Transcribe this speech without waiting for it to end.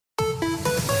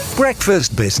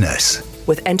Breakfast Business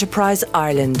with Enterprise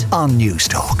Ireland on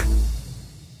Newstalk.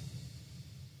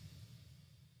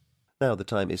 Now the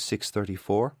time is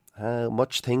 6:34. How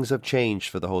much things have changed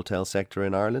for the hotel sector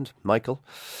in Ireland. Michael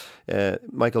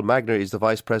Magner is the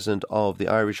Vice President of the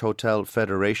Irish Hotel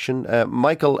Federation.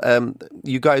 Michael,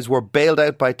 you guys were bailed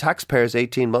out by taxpayers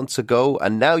 18 months ago,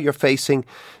 and now you're facing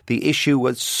the issue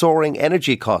with soaring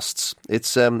energy costs.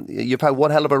 It's you've had one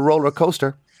hell of a roller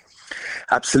coaster.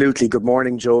 Absolutely. Good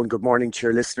morning, Joe, and good morning to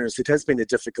your listeners. It has been a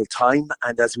difficult time,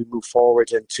 and as we move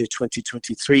forward into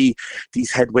 2023,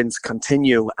 these headwinds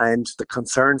continue, and the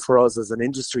concern for us as an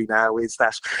industry now is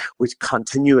that with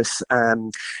continuous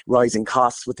rising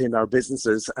costs within our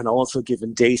businesses, and also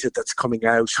given data that's coming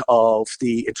out of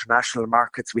the international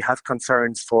markets, we have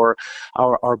concerns for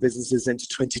our businesses into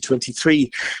 2023,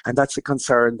 and that's a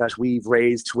concern that we've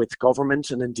raised with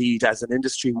government, and indeed as an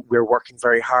industry we're working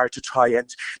very hard to try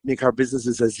and make our businesses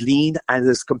as lean and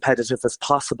as competitive as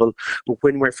possible. But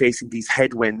when we're facing these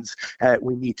headwinds,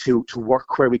 we need to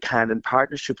work where we can in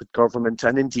partnership with government,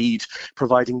 and indeed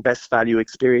providing best value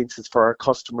experiences for our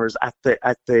customers at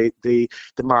the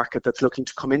market that's looking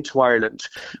to come into Ireland.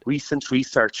 Recent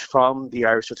research from the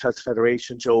Irish Hotels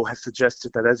Federation, Joe, has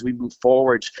suggested that as we move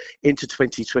forward into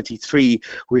 2023,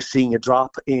 we're seeing a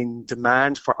drop in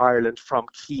demand for Ireland from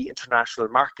key international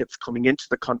markets coming into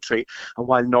the country. And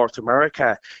while North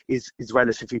America is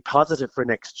relatively positive for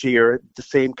next year, the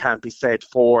same can't be said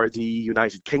for the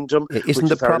United Kingdom. Isn't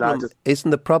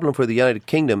the problem for the United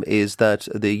Kingdom is that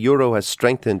the euro has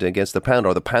strengthened against the pound,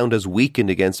 or the pound has weakened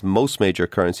against most major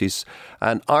currencies,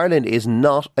 and Ireland is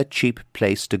not a cheap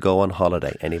place to go on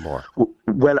holiday anymore?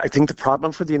 Well, I think the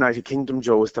problem for the United Kingdom,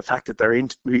 Joe, is the fact that they're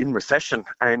in recession,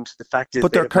 and the fact is...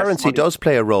 But their currency does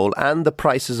play a role, and the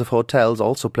prices of hotels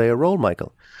also play a role,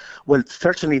 Michael. Well,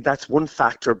 certainly that's one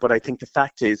factor, but I think the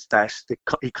fact is that the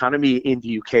economy in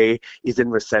the UK is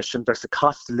in recession. There's a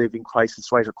cost of living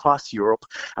crisis right across Europe,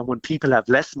 and when people have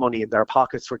less money in their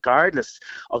pockets, regardless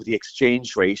of the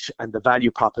exchange rate and the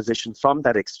value proposition from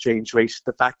that exchange rate,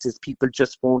 the fact is people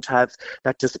just won't have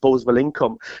that disposable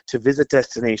income to visit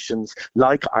destinations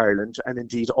like Ireland and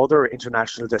indeed other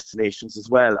international destinations as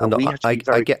well. And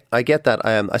I get that.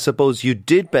 I suppose you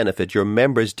did benefit, your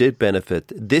members did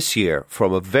benefit this year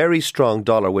from a very strong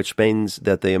dollar, which means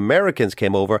that the Americans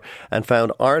came over and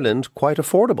found Ireland quite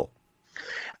affordable.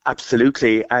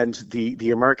 Absolutely, and the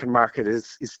American market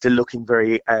is still looking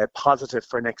very positive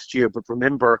for next year. But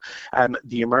remember,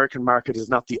 the American market is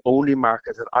not the only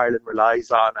market that Ireland relies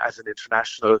on as an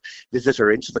international visitor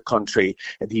into the country.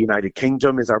 The United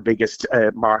Kingdom is our biggest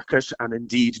market, and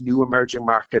indeed new emerging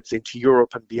markets into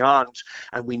Europe and beyond.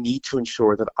 And we need to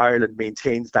ensure that Ireland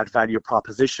maintains that value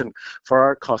proposition for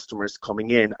our customers coming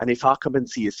in. And if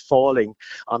occupancy is falling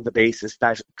on the basis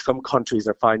that some countries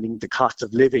are finding the cost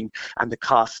of living and the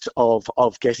cost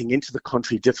of getting into the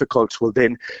country difficult, well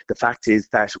then the fact is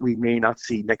that we may not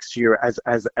see next year as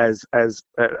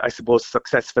I suppose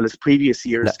successful as previous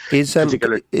years. Now,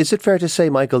 is it fair to say,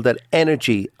 Michael, that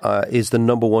energy is the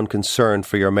number one concern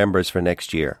for your members for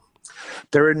next year?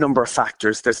 There are a number of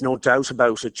factors. There's no doubt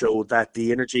about it, Joe, that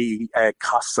the energy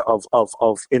costs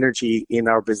of energy in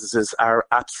our businesses are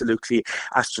absolutely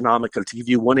astronomical. To give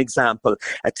you one example,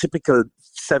 a typical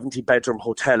 70-bedroom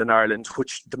hotel in Ireland,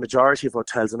 which the majority of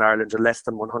hotels in Ireland are less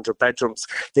than 100 bedrooms,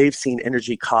 they've seen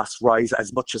energy costs rise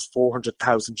as much as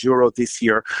 €400,000 this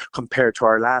year compared to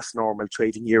our last normal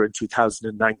trading year in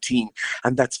 2019.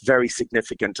 And that's very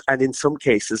significant. And in some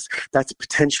cases, that's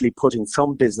potentially putting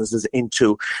some businesses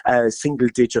into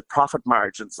single-digit profit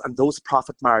margins. And those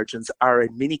profit margins are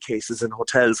in many cases in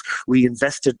hotels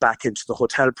reinvested back into the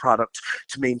hotel product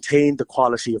to maintain the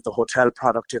quality of the hotel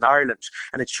product in Ireland.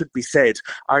 And it should be said,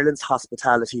 Ireland's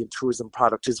hospitality and tourism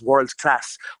product is world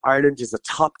class. Ireland is a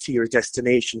top tier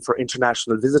destination for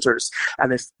international visitors.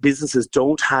 And if businesses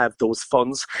don't have those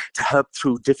funds to help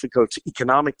through difficult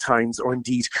economic times, or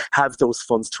indeed have those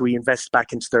funds to reinvest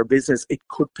back into their business, it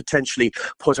could potentially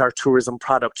put our tourism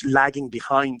product lagging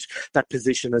behind that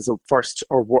position as a first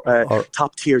or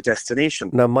top tier destination.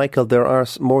 Now, Michael, there are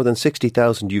more than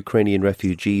 60,000 Ukrainian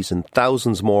refugees and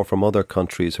thousands more from other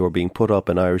countries who are being put up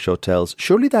in Irish hotels.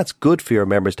 Surely that's good for your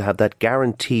members to have that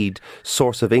guaranteed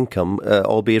source of income,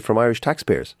 albeit from Irish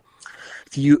taxpayers.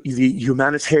 the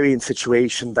humanitarian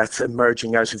situation that's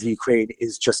emerging out of the Ukraine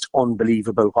is just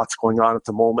unbelievable, what's going on at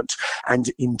the moment.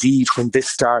 And indeed, when this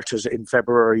started in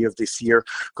February of this year,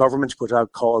 government put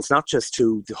out calls not just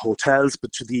to the hotels,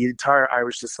 but to the entire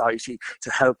Irish society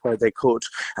to help where they could.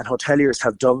 And hoteliers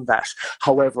have done that.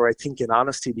 However, I think in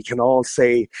honesty, we can all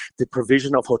say the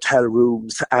provision of hotel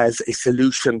rooms as a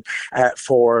solution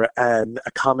for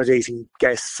accommodating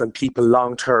guests and people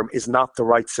long term is not the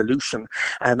right solution.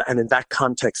 And in that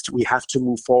context, we have to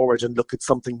move forward and look at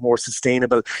something more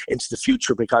sustainable into the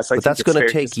future, because I think that's going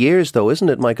to take years, though, isn't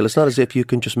it, Michael? It's not as if you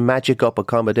can just magic up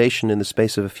accommodation in the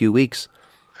space of a few weeks.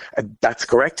 That's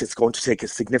correct. It's going to take a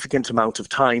significant amount of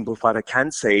time, but what I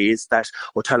can say is that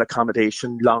hotel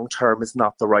accommodation long term is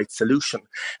not the right solution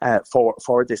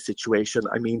for this situation.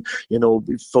 I mean,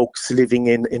 folks living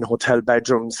in hotel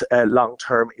bedrooms long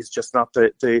term is just not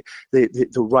the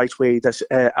right way that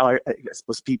I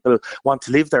suppose people want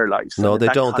to live their lives. No, they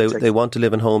don't. They want to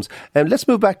live in homes. Let's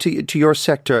move back to your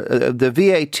sector. The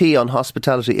VAT on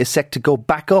hospitality is set to go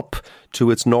back up to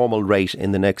its normal rate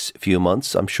in the next few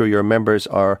months. I'm sure your members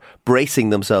are bracing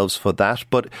themselves for that.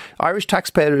 But Irish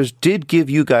taxpayers did give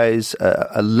you guys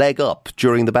a leg up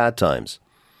during the bad times.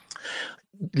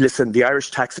 Listen, the Irish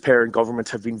taxpayer and government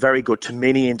have been very good to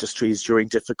many industries during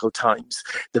difficult times.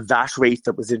 The VAT rate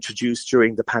that was introduced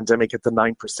during the pandemic at the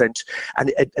 9%,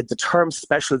 and the term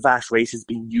special VAT rate is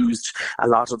being used a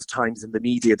lot of the times in the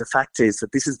media. The fact is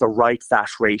that this is the right VAT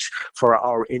rate for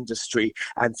our industry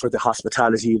and for the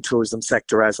hospitality and tourism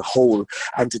sector as a whole.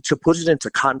 And to put it into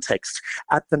context,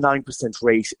 at the 9%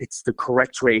 rate, it's the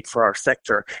correct rate for our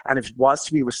sector. And if it was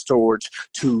to be restored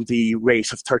to the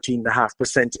rate of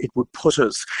 13.5%, it would put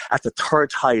us at the third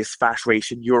highest VAT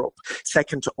rate in Europe,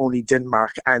 second to only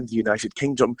Denmark and the United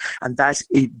Kingdom. And that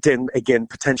then again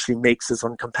potentially makes us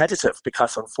uncompetitive,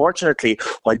 because unfortunately,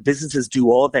 while businesses do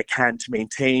all they can to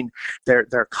maintain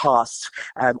their costs,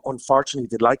 unfortunately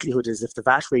the likelihood is if the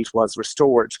VAT rate was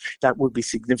restored, that would be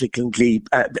significantly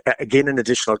again an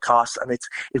additional cost, and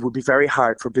it would be very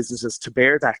hard for businesses to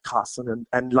bear that cost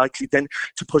and likely then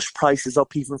to push prices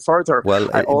up even further. Well,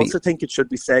 I also think it should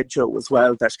be said, Joe, as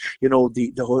well, that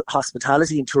the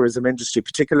hospitality and tourism industry,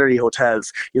 particularly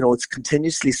hotels, it's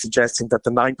continuously suggesting that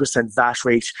the 9% VAT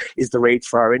rate is the rate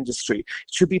for our industry. It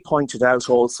should be pointed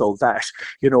out also that,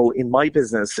 in my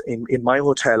business, in my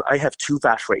hotel, I have two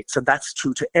VAT rates, and that's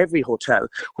true to every hotel,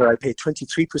 where I pay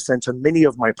 23% on many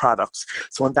of my products.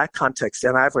 So in that context,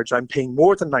 on average, I'm paying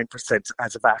more than 9%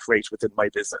 as a VAT rate within my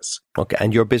business. Okay,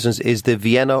 and your business is the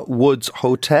Vienna Woods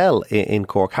Hotel in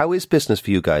Cork. How is business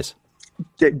for you guys?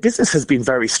 The business has been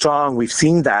very strong. We've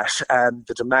seen that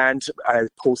the demand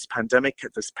post-pandemic,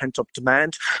 this pent-up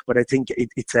demand, but I think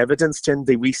it's evidenced in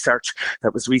the research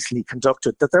that was recently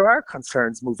conducted that there are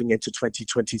concerns moving into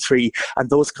 2023,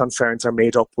 and those concerns are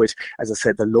made up with, as I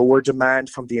said, the lower demand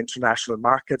from the international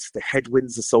markets, the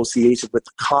headwinds associated with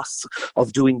the costs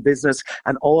of doing business,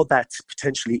 and all that's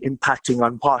potentially impacting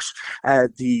on what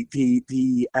the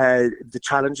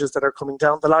challenges that are coming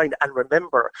down the line. And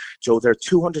remember, Joe, there are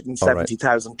 270,000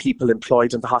 people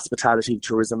employed in the hospitality and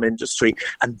tourism industry,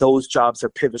 and those jobs are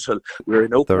pivotal. We're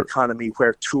an open economy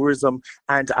where tourism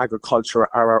and agriculture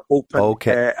are our open,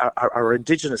 our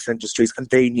indigenous industries, and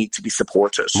they need to be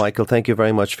supported. Michael, thank you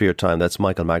very much for your time. That's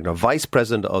Michael Magner, Vice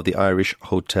President of the Irish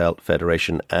Hotel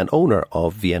Federation and owner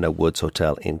of Vienna Woods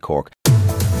Hotel in Cork.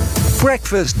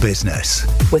 Breakfast Business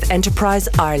with Enterprise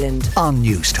Ireland on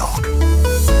Newstalk.